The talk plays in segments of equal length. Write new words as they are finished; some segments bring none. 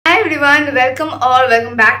everyone,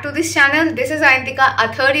 welcome back to this channel. This is Ayantika,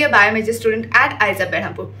 a third year biomajor student at IISER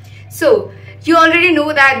Berhampur. So, you already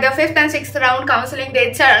know that the 5th and 6th round counseling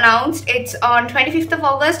dates are announced. It's on 25th of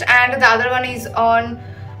August and the other one is on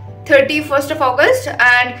 31st of August,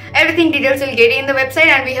 and everything details will get in the website,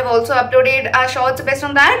 and we have also uploaded our shorts based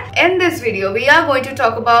on that. In this video, we are going to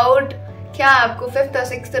talk about क्या आपको 5th और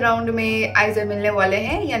 6th round में IISER मिलने वाले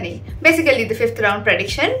हैं या नहीं. Basically the 5th round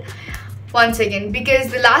prediction once again, because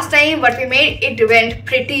the last time what we made, it went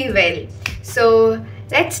pretty well. So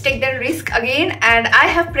let's take the risk again, and I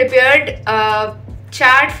have prepared a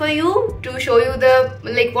chart for you to show you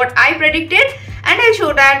the what I predicted, and I'll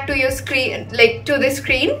show that to your screen, to the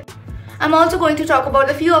screen. I'm also going to talk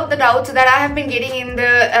about a few of the doubts that I have been getting in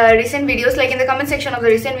the recent videos, in the comment section of the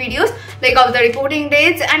recent videos, of the reporting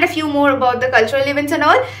dates, and a few more about the cultural events and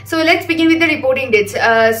all. So let's begin with the reporting dates.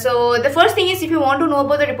 So the first thing is, if you want to know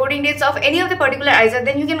about the reporting dates of any of the particular IISER,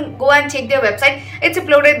 then you can go and check their website. It's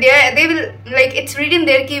uploaded there. They will it's written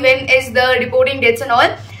there when is the reporting dates and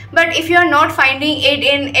all. But if you are not finding it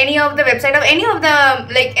in any of the website of any of the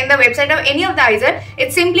in the website of any of the IISER,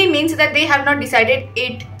 it simply means that they have not decided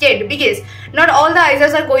it yet, because not all the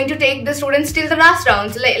IISERs are going to take the students till the last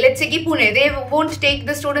rounds. Let's say ki Pune, they won't take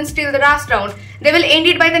the students till the last round. They will end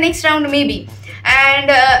it by the next round maybe. And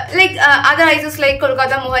other IISERs like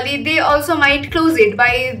Kolkata, Mohali, they also might close it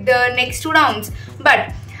by the next 2 rounds.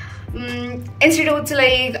 But institutes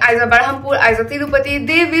like IISER Berhampur, IISER Tirupati,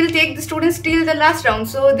 they will take the students till the last round,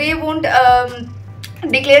 so they won't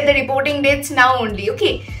declare the reporting dates now only.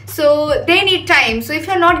 Okay, so they need time. So if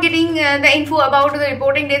you're not getting the info about the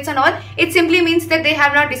reporting dates and all, it simply means that they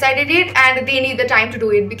have not decided it and they need the time to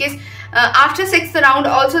do it, because after 6th round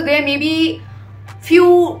also there may be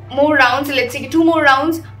few more rounds. Let's say 2 more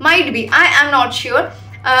rounds might be, I am not sure.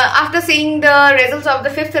 After seeing the results of the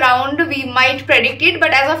 5th round, we might predict it,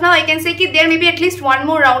 but as of now I can say that there may be at least 1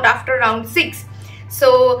 more round after round 6.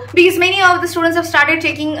 So because many of the students have started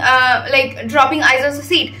taking dropping IISER's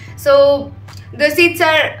seat, so the seats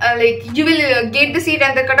are you will get the seat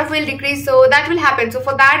and the cutoff will decrease, so that will happen. So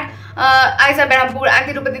for that, IISER Berhampur and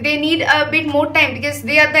Tirupati, they need a bit more time, because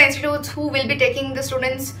they are the institutes who will be taking the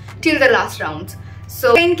students till the last rounds.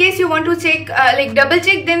 So in case you want to check, double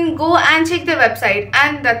check, then go and check the website,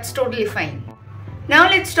 and that's totally fine. Now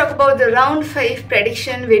let's talk about the round 5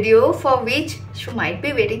 prediction video, for which you might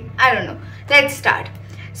be waiting. I don't know. Let's start.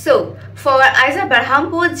 So for IISER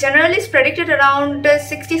Berhampur, general is predicted around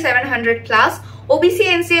 6700 plus. OBC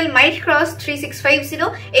NCL might cross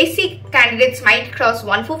 3650, AC candidates might cross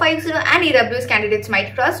 1450, and EWS candidates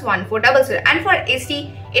might cross 1400, and for ST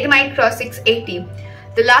it might cross 680.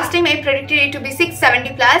 The last time I predicted it to be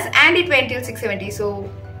 670 plus, and it went till 670, so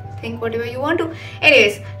think whatever you want to.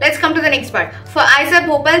 Anyways, let's come to the next part. For IISER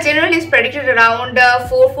Bhopal, general is predicted around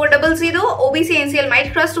 4400, OBC NCL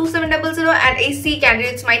might cross 2700, and AC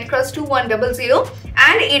candidates might cross 2100,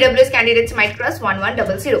 and EWS candidates might cross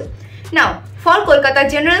 1100. Now, for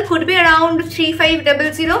Kolkata, general could be around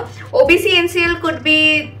 3500, OBC NCL could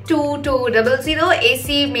be 2200,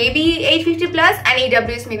 AC maybe 850 plus, and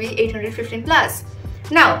EWS maybe 815 plus.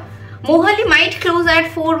 Now, Mohali might close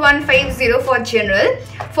at 4150 for general.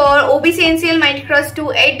 For OBC NCL might cross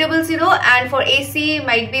 2800, and for AC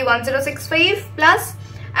might be 1065 plus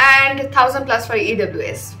and 1000 plus for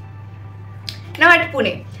EWS. Now at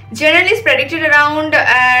Pune, general is predicted around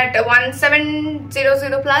at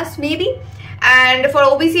 1700 plus maybe, and for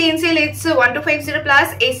OBC NCL it's 1250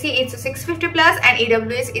 plus, AC it's 650 plus, and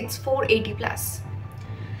EWS it's 480 plus.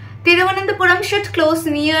 Thiruvananthapuram should close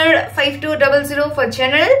near 5200 for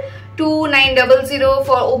general, 2900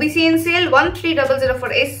 for OBC NCL, 1300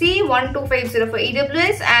 for SC, 1250 for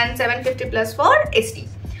EWS, and 750 plus for ST.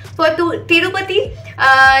 For Tirupati,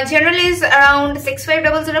 general is around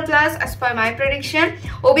 6500 plus as per my prediction.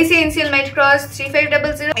 OBC NCL might cross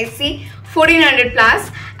 3500, SC 1400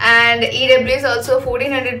 plus, and EWS also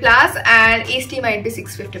 1400 plus, and ST might be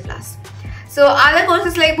 650 plus. So other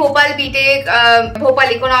courses like Bhopal BTech, Bhopal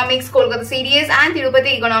Economics, Kolkata CDS, and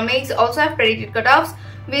Tirupati Economics also have predicted cutoffs,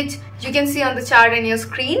 which you can see on the chart on your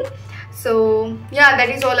screen. So yeah, that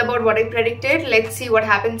is all about what I predicted. Let's see what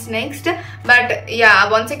happens next. But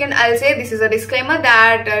yeah, once again I'll say this is a disclaimer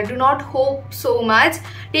that do not hope so much.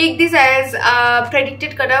 Take this as a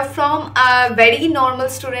predicted cutoff from a very normal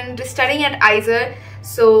student studying at IISER.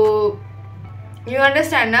 So you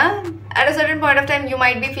understand, na? At a certain point of time you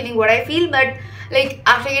might be feeling what I feel, but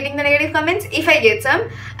after getting the negative comments, if I get some,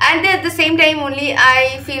 and at the same time only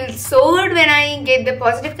I feel so good when I get the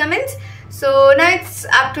positive comments. So now it's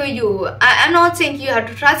up to you. I'm not saying you have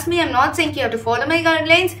to trust me, I'm not saying you have to follow my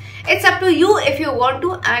guidelines. It's up to you if you want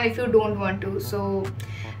to and if you don't want to. So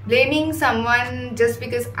blaming someone just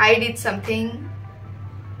because I did something,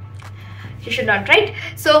 you should not, right?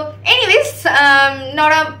 So anyways,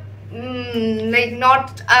 not a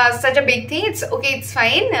not such a big thing. It's okay, it's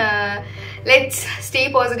fine. Let's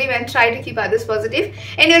stay positive and try to keep others positive.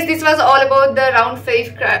 Anyways, this was all about the round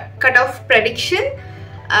 5 cutoff prediction.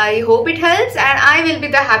 I hope it helps, and I will be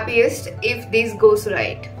the happiest if this goes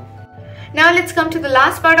right. Now let's come to the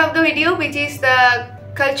last part of the video, which is the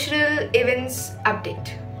cultural events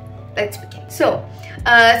update. Let's begin. So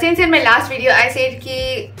since in my last video I said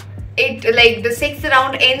ki the 6th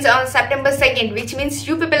round ends on September 2nd, which means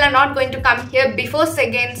you people are not going to come here before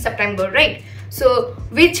 2nd September, right? So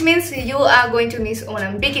which means you are going to miss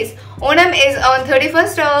Onam, because Onam is on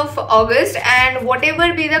 31st of August, and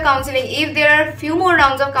whatever be the counseling, if there are few more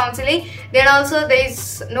rounds of counseling, then also there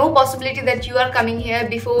is no possibility that you are coming here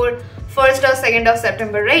before 1st or 2nd of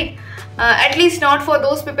September, right? At least not for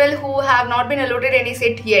those people who have not been allotted any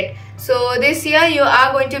seat yet. So this year you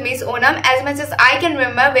are going to miss Onam. As much as I can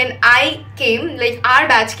remember, when I came, like our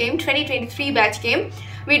batch came, 2023 batch came,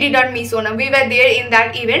 we did not miss Onam. We were there in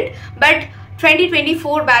that event, but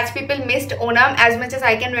 2024 batch people missed Onam as much as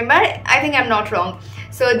I can remember. I think I'm not wrong.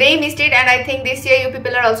 So they missed it, and I think this year you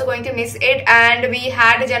people are also going to miss it. And we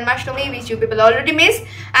had Janmashtami, which you people already missed,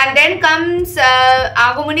 and then comes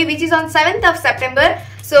Agumani, which is on 7th of September.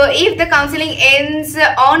 So if the counseling ends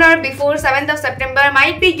on or before 7th of September,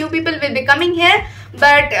 might be you people will be coming here,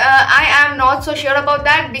 but I am not so sure about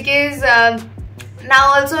that, because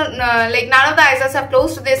now also like none of the IISERs have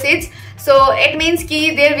closed their seats. So it means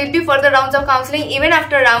ki there will be further rounds of counseling even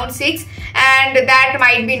after round 6, and that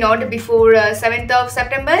might be not before 7th of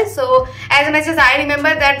September. So as much as I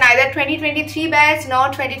remember that neither 2023 batch nor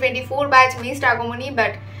 2024 batch missed Agumani,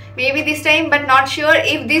 but maybe this time, but not sure.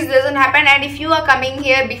 If this doesn't happen, and if you are coming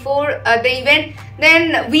here before the event,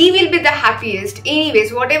 then we will be the happiest.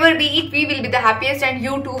 Anyways, whatever be it, we will be the happiest, and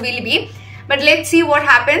you too will be. But let's see what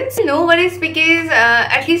happens. No worries, because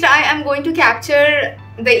at least I am going to capture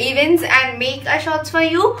the events and make a shots for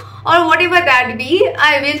you, or whatever that be.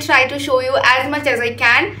 I will try to show you as much as I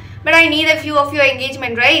can, but I need a few of your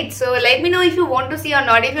engagement, right? So let me know if you want to see or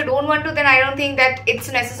not. If you don't want to, then I don't think that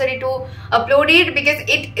it's necessary to upload it, because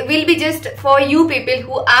it will be just for you people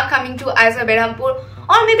who are coming to IISER Berhampur,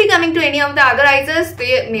 or maybe coming to any of the other IISERs.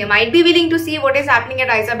 They might be willing to see what is happening at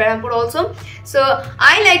IISER Berhampur also. So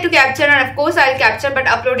I like to capture, and of course I'll capture, but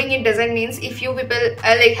uploading it doesn't mean if you people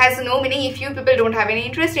has no meaning if you people don't have any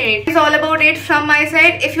interest in it. It's all about it from my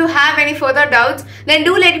side. If you have any further doubts, then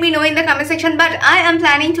do let me know in the comment section. But I am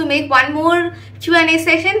planning to make one more Q&A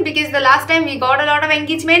session, because the last time we got a lot of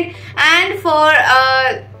engagement, and for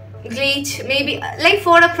glitch, maybe like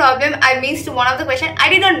for a problem, I missed one of the questions. I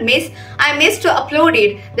did not miss, I missed to upload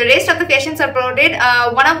it. The rest of the questions are uploaded.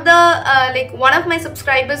 One of my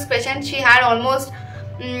subscribers' questions, she had almost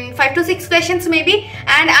 5 to 6 questions maybe,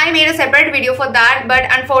 and I made a separate video for that, but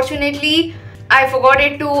unfortunately I forgot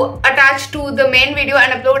it to attach to the main video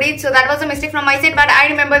and upload it. So that was a mistake from my side, but I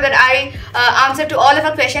remember that I answered to all of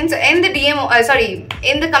our questions in the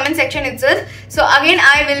in the comment section itself. So again,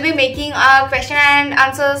 I will be making a question and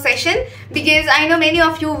answer session, because I know many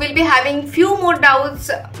of you will be having few more doubts,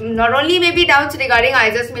 not only maybe doubts regarding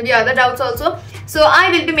IISERs, maybe other doubts also. So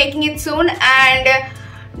I will be making it soon, and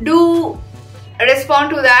do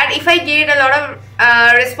respond to that. If I get a lot of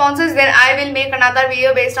responses, then I will make another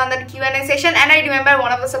video based on that Q&A session. And I remember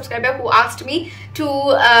one of the subscribers who asked me to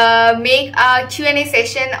make a Q&A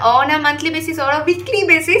session on a monthly basis or a weekly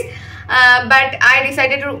basis, but I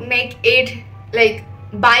decided to make it like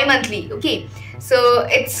bi-monthly. Okay, so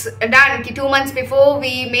it's done. 2 months before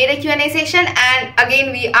we made a Q&A session, and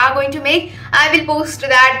again we are going to make. I will post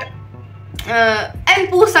that and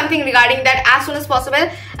post something regarding that as soon as possible.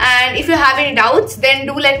 And if you have any doubts, then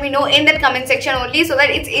do let me know in that comment section only, so that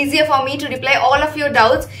it's easier for me to reply all of your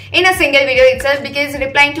doubts in a single video itself, because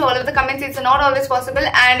replying to all of the comments is not always possible,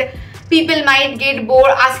 and people might get bored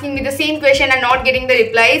asking me the same question and not getting the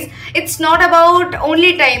replies. It's not about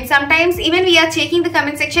only time. Sometimes even we are checking the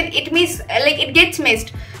comment section, it gets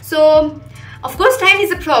missed. So of course time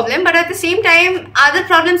is a problem, but at the same time other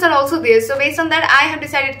problems are also there. So based on that, I have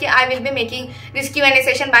decided that I will be making this Q&A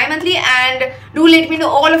session bi-monthly, and do let me know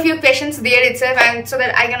all of your questions there itself, and so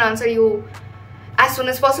that I can answer you as soon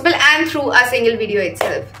as possible and through a single video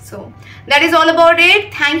itself. So that is all about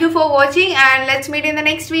it. Thank you for watching, and let's meet in the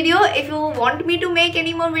next video. If you want me to make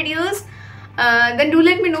any more videos, then do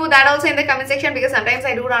let me know that also in the comment section, because sometimes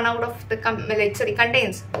I do run out of the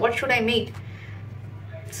contents. What should I make?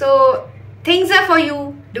 So things are for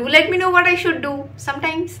you. Do let me know what I should do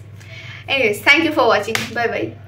sometimes. Anyways, thank you for watching. Bye bye.